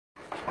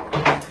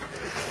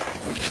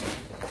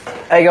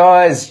Hey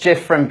guys,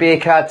 Jeff from Beer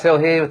Cartel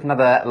here with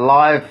another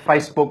live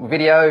Facebook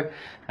video.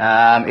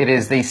 It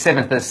is the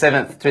 7th of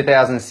 7th,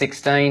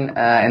 2016,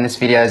 and this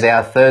video is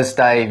our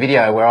Thursday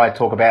video where I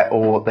talk about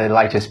all the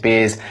latest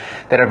beers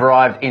that have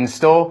arrived in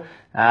store.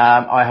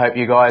 I hope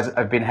you guys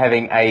have been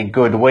having a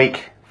good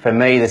week. For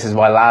me, this is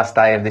my last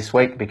day of this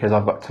week because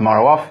I've got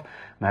tomorrow off.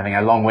 I'm having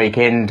a long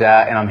weekend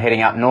and I'm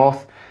heading up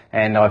north.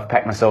 And I've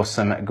packed myself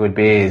some good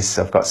beers.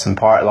 I've got some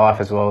Pirate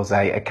Life as well as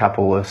a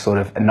couple of sort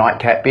of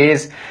nightcap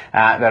beers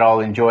that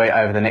I'll enjoy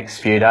over the next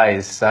few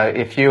days. So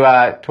if you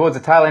are towards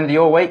the tail end of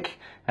your week,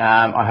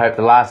 I hope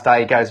the last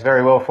day goes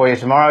very well for you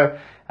tomorrow.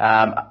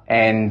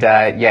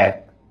 Yeah,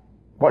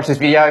 watch this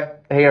video.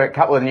 Here are a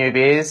couple of new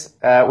beers.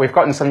 We've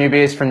gotten some new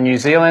beers from New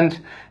Zealand.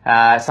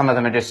 Some of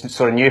them are just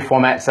sort of new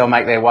formats. They'll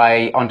make their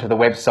way onto the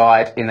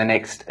website in the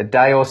next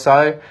day or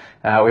so.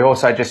 We've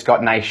also just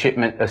gotten a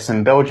shipment of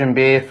some Belgian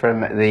beer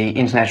from the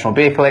International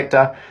Beer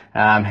Collector.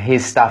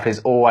 His stuff is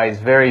always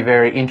very,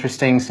 very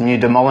interesting. Some new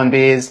De Molen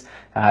beers.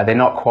 They're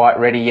not quite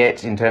ready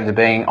yet in terms of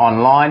being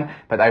online,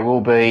 but they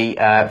will be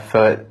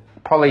for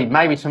probably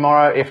maybe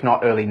tomorrow, if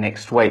not early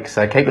next week.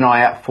 So keep an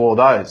eye out for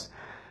those.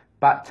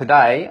 But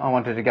today I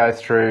wanted to go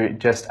through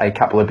just a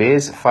couple of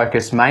beers,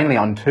 focus mainly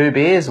on two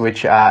beers,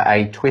 which are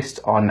a twist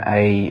on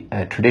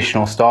a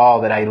traditional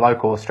style that a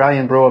local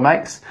Australian brewer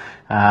makes,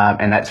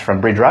 and that's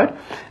from Bridge Rd.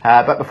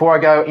 But before I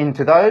go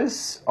into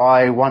those,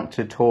 I want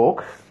to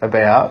talk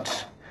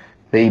about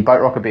the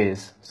Boatrocker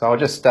beers. So I'll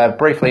just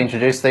briefly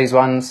introduce these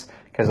ones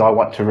because I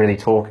want to really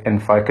talk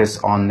and focus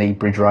on the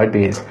Bridge Rd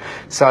beers.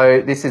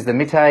 So this is the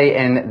Mitte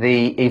and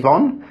the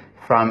Yvonne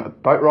from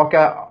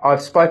Boatrocker.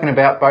 I've spoken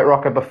about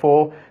Boatrocker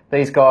before.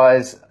 These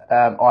guys,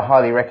 I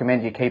highly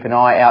recommend you keep an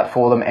eye out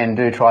for them and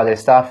do try their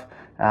stuff.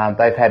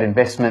 They've had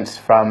investments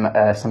from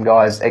some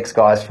guys,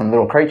 ex-guys from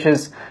Little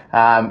Creatures,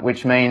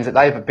 which means that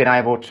they've been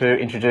able to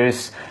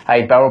introduce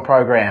a barrel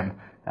program.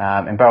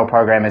 And barrel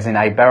program is in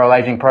a barrel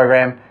aging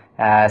program.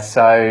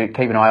 So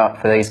keep an eye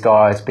out for these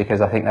guys because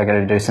I think they're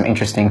going to do some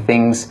interesting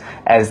things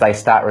as they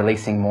start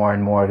releasing more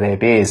and more of their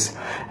beers,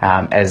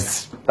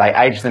 as they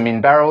age them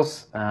in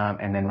barrels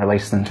and then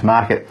release them to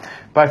market.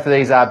 Both of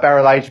these are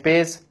barrel aged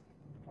beers.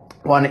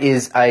 One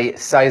is a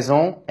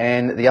Saison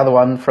and the other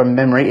one from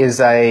memory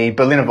is a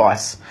Berliner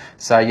Weiss.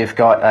 So you've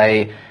got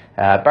a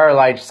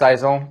barrel-aged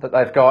Saison that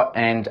they've got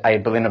and a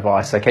Berliner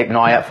Weiss. So keep an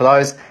eye out for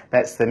those.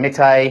 That's the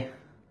Mitte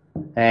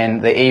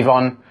and the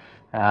Yvonne.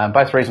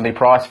 Both reasonably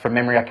priced from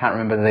memory. I can't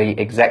remember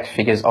the exact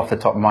figures off the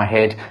top of my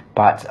head,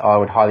 but I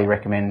would highly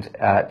recommend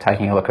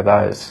taking a look at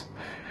those.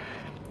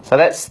 So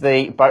that's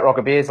the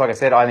Boatrocker beers. Like I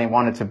said, I only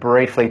wanted to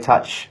briefly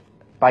touch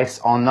base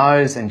on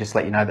those and just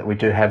let you know that we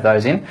do have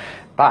those in.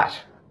 But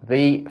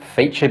the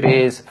feature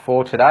beers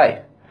for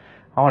today,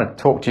 I want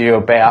to talk to you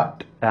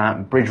about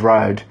Bridge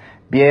Rd,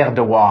 Biere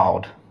de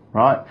Wilde,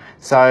 right?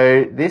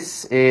 So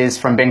this is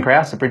from Ben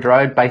Krause at Bridge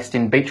Rd, based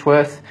in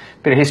Beechworth.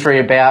 Bit of history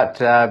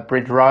about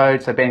Bridge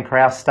Rd. So Ben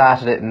Krause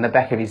started it in the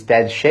back of his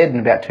dad's shed in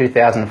about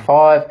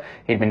 2005.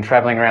 He'd been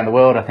travelling around the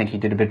world. I think he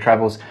did a bit of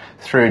travels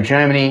through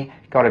Germany,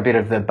 got a bit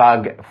of the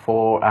bug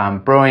for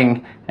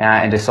brewing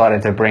and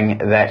decided to bring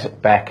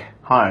that back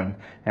home.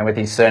 And with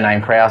his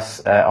surname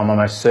Krause, I'm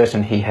almost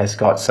certain he has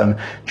got some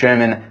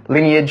German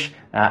lineage,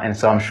 and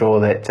so I'm sure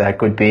that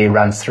good beer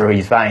runs through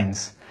his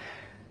veins.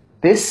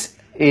 This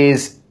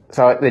is,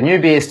 so the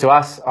new beers to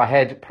us, I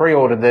had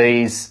pre-ordered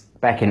these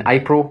back in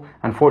April.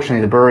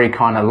 Unfortunately, the brewery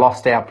kind of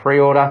lost our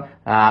pre-order,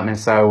 and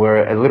so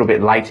we're a little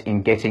bit late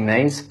in getting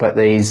these, but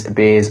these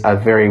beers are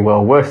very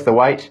well worth the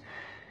wait.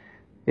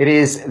 It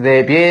is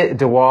the Biere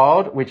de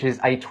Wilde, which is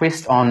a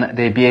twist on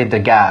the Biere de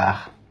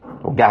Garde,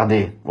 or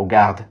Garde, or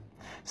Garde.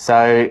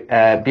 So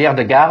Biere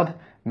de Garde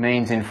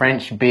means in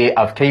French beer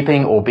of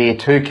keeping or beer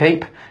to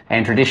keep,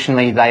 and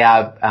traditionally they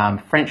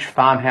are French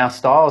farmhouse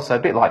style, so a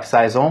bit like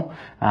Saison.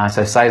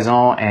 So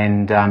Saison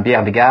and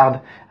Biere de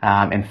Garde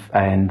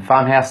and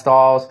farmhouse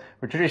styles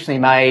were traditionally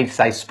made,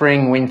 say,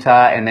 spring, winter,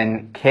 and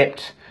then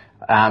kept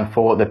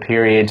for the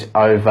period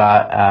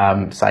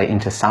over, say,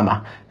 into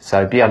summer.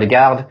 So Biere de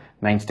Garde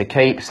means to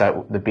keep,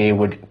 so the beer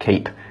would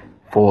keep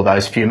for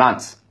those few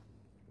months.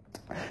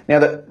 Now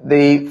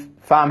the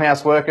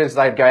farmhouse workers,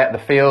 they'd go out in the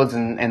fields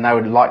and they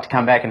would like to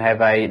come back and have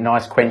a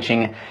nice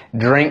quenching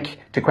drink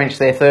to quench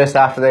their thirst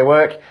after their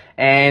work.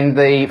 And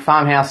the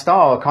farmhouse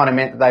style kind of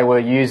meant that they were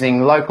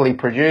using locally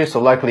produced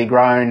or locally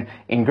grown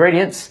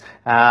ingredients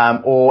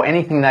or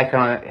anything they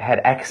kind of had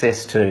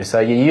access to. So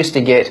you used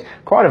to get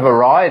quite a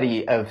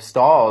variety of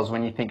styles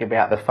when you think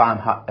about the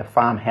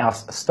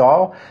farmhouse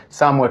style.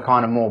 Some were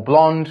kind of more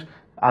blonde,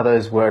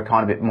 others were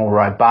kind of a bit more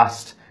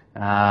robust.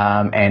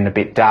 And a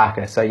bit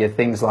darker. So your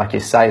things like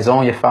your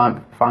Saison, your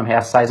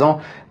farmhouse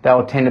Saison,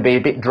 they'll tend to be a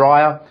bit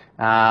drier,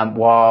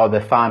 while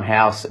the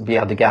farmhouse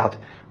Biere de Garde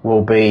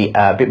will be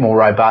a bit more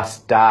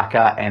robust,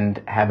 darker,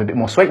 and have a bit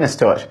more sweetness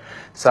to it.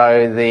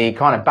 So the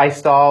kind of base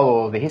style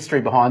or the history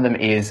behind them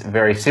is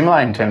very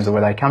similar in terms of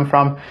where they come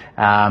from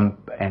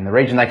and the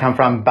region they come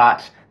from,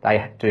 but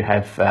they do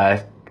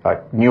have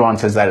like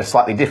nuances that are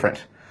slightly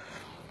different.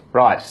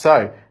 Right,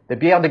 so the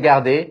Biere de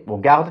Garde,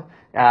 or Garde,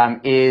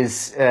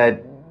 is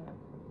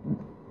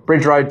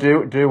Bridge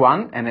Rd do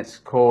one, and it's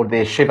called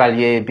their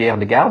Chevalier Biere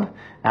de Garde.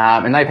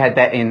 And they've had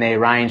that in their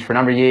range for a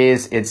number of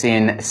years. It's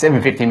in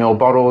 750ml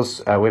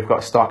bottles. We've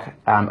got stock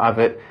of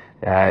it.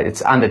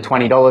 It's under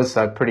 $20,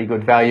 so pretty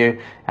good value.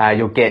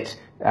 You'll get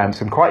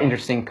some quite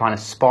interesting kind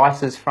of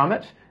spices from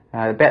it.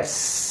 About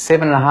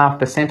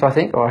 7.5%, I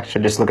think, or I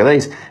should just look at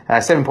these.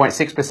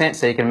 7.6%,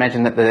 so you can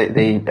imagine that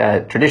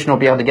the traditional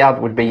Biere de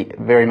Garde would be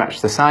very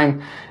much the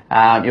same.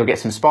 You'll get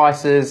some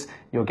spices,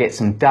 you'll get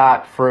some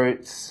dark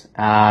fruits,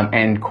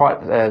 and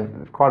quite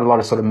a lot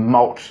of sort of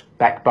malt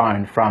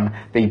backbone from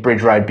the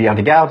Bridge Rd Biere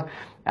de Garde.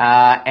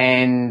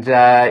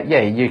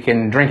 Yeah, you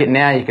can drink it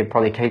now. You could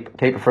probably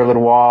keep it for a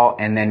little while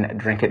and then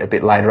drink it a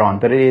bit later on.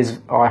 But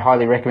I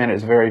highly recommend it.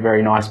 It's a very,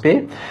 very nice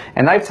beer.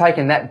 And they've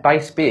taken that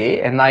base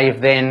beer and they've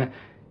then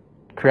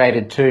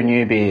created two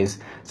new beers.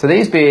 So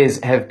these beers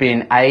have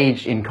been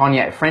aged in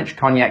French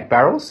cognac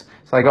barrels.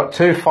 So they got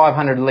two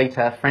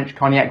 500-litre French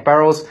cognac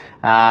barrels,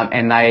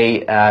 and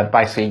they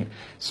basically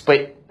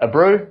split a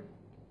brew,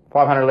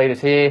 500 litres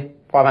here,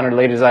 500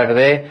 litres over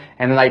there,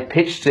 and then they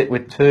pitched it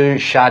with two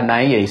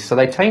Chardonnay yeasts. So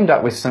they teamed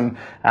up with some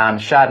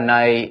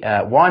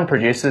Chardonnay wine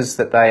producers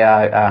that they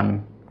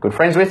are good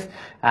friends with,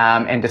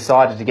 and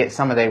decided to get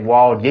some of their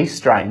wild yeast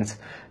strains.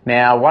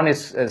 Now, one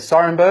is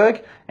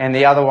Sorrenberg, and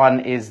the other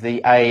one is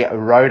the A.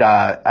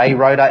 Rodda. A.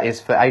 Rodda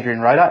is for Adrian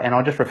Rodda, and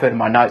I'll just refer to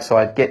my notes so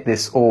I get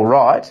this all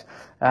right.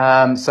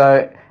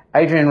 So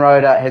Adrian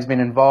Rodda has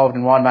been involved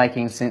in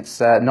winemaking since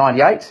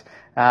 '98.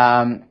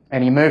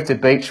 And he moved to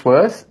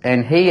Beechworth,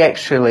 and he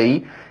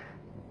actually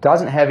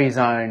doesn't have his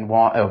own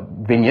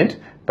vineyard,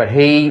 but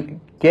he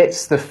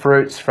gets the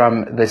fruits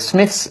from the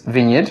Smith's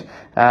vineyard,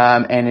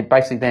 and it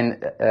basically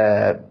then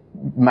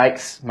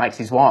makes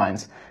his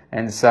wines.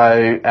 And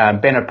so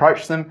Ben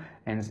approached them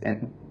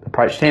and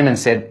approached him and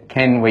said,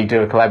 can we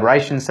do a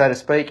collaboration, so to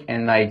speak?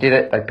 And they did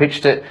it, they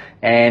pitched it,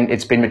 and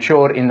it's been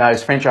matured in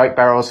those French oak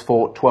barrels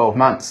for 12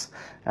 months,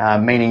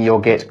 meaning you'll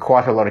get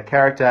quite a lot of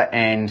character.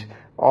 And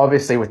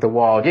obviously with the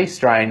wild yeast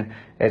strain,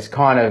 it's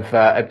kind of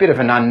a bit of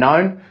an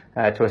unknown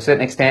to a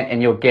certain extent,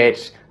 and you'll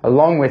get,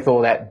 along with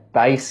all that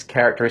base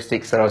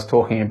characteristics that I was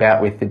talking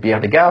about with the Biere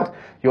de Garde,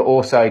 you'll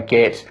also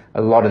get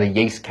a lot of the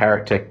yeast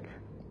character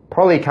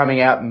probably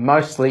coming out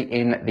mostly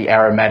in the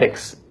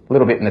aromatics, a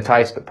little bit in the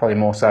taste, but probably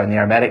more so in the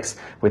aromatics,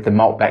 with the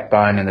malt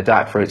backbone and the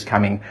dark fruits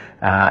coming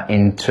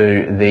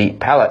into the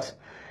palate.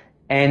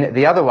 And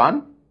the other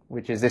one,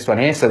 which is this one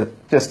here, so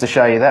just to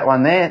show you that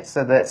one there,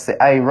 so that's the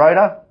A.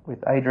 Rodda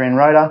with Adrian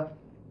Rodda.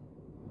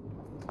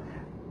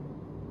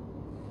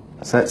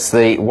 So that's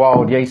the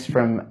wild yeast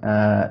from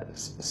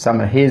some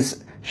of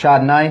his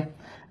Chardonnay.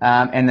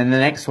 And then the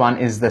next one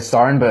is the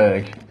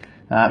Sorrenberg.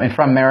 And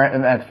from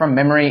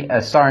memory,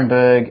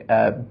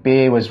 Sorrenberg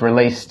beer was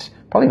released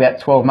probably about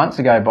 12 months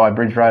ago by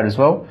Bridge Rd as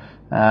well.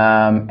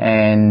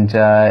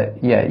 Yeah,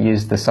 it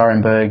used the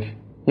Sorrenberg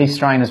yeast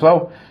strain as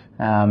well.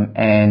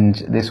 And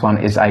this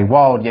one is a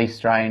wild yeast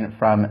strain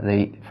from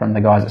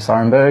the guys at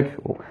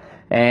Sorrenberg.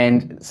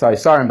 And so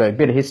Sorrenberg,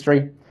 bit of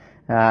history.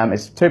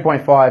 It's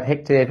 2.5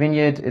 hectare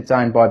vineyard. It's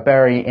owned by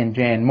Barry and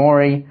Jan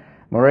Marie,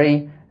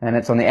 and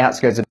it's on the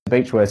outskirts of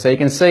Beechworth. So you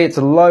can see it's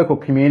a local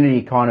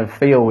community kind of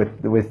feel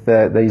with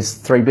these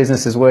three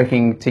businesses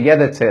working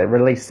together to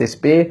release this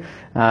beer.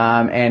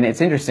 And it's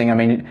interesting. I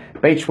mean,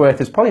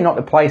 Beechworth is probably not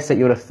the place that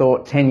you would have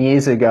thought 10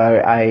 years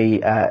ago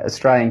a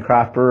Australian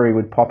craft brewery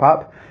would pop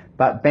up.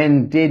 But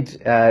Ben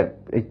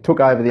he took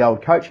over the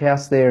old coach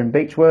house there in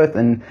Beechworth,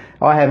 and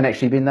I haven't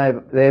actually been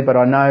there, but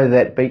I know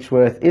that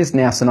Beechworth is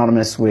now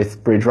synonymous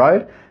with Bridge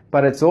Rd.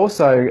 But it's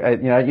also,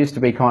 it used to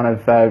be kind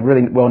of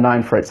really well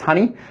known for its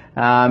honey,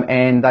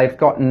 and they've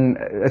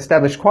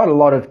established quite a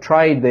lot of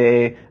trade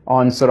there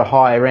on sort of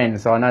higher end.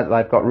 So I know that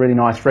they've got really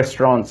nice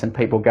restaurants, and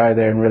people go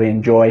there and really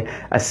enjoy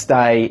a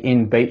stay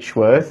in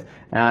Beechworth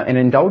and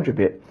indulge a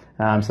bit.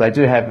 So they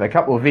do have a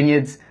couple of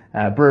vineyards,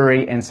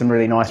 brewery, and some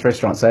really nice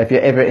restaurants. So if you're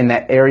ever in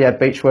that area,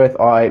 Beechworth,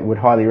 I would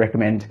highly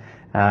recommend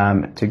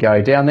to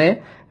go down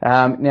there.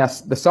 Now,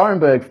 the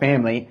Sorrenberg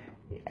family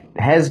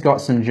has got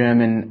some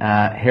German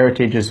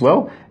heritage as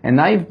well, and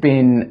they've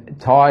been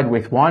tied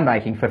with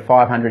winemaking for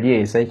 500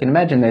 years. So you can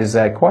imagine there's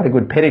quite a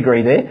good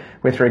pedigree there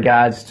with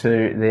regards to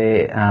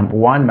their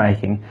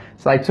winemaking.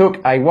 So they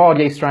took a wild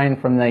yeast strain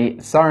from the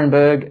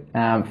Sorrenberg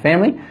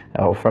family,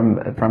 or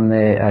from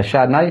their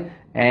Chardonnay,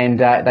 and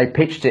they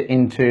pitched it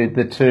into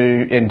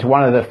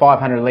one of the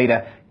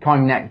 500-litre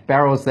cognac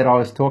barrels that I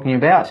was talking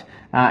about,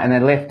 and they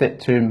left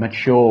it to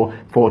mature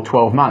for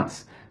 12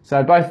 months.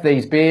 So both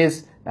these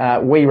beers,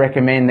 we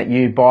recommend that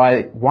you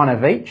buy one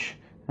of each,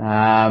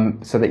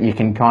 so that you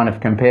can kind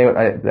of compare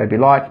what they'd be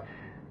like.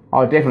 I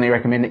would definitely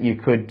recommend that you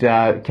could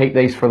keep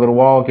these for a little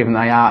while, given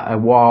they are a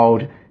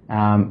wild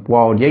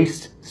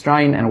yeast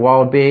strain and a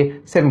wild beer.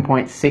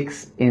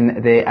 7.6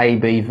 in their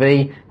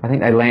ABV. I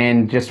think they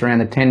land just around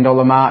the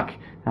 $10 mark.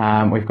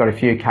 We've got a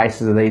few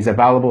cases of these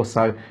available,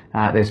 so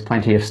there's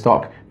plenty of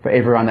stock for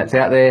everyone that's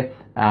out there.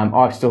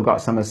 I've still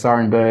got some of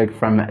Sorrenberg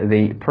from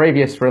the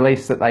previous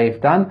release that they've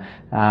done,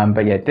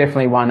 but yeah,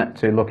 definitely one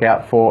to look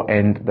out for,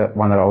 and the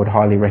one that I would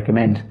highly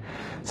recommend.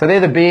 So they're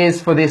the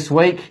beers for this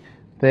week.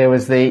 there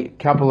was the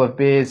couple of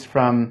beers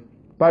from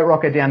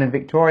Boatrocker down in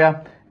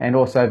Victoria, and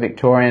also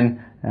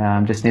Victorian,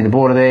 just near the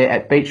border there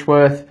at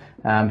Beechworth,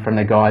 from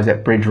the guys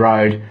at Bridge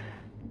Rd.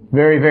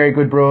 Very, very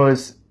good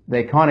brewers.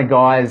 They're kind of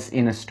guys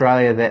in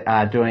Australia that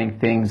are doing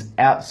things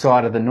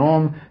outside of the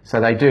norm. So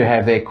they do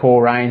have their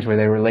core range where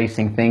they're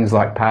releasing things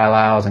like pale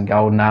ales and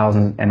golden ales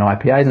and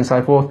IPAs and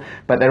so forth,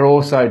 but they're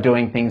also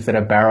doing things that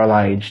are barrel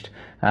aged.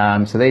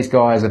 So these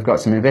guys have got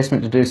some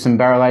investment to do some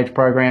barrel age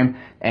program,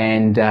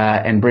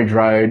 and Bridge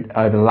Rd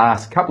over the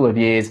last couple of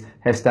years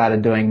have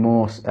started doing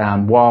more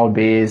wild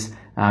beers.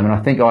 And I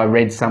think I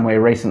read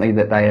somewhere recently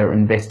that they are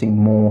investing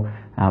more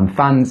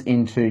funds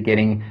into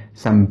getting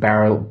some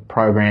barrel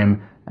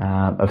program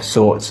of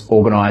sorts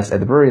organised at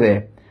the brewery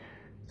there.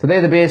 So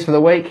they're the beers for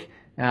the week.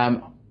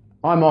 I'm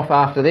off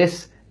after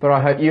this, but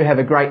I hope you have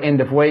a great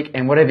end of week,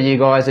 and whatever you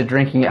guys are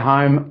drinking at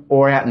home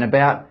or out and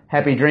about,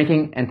 happy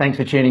drinking, and thanks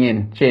for tuning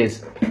in.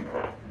 Cheers.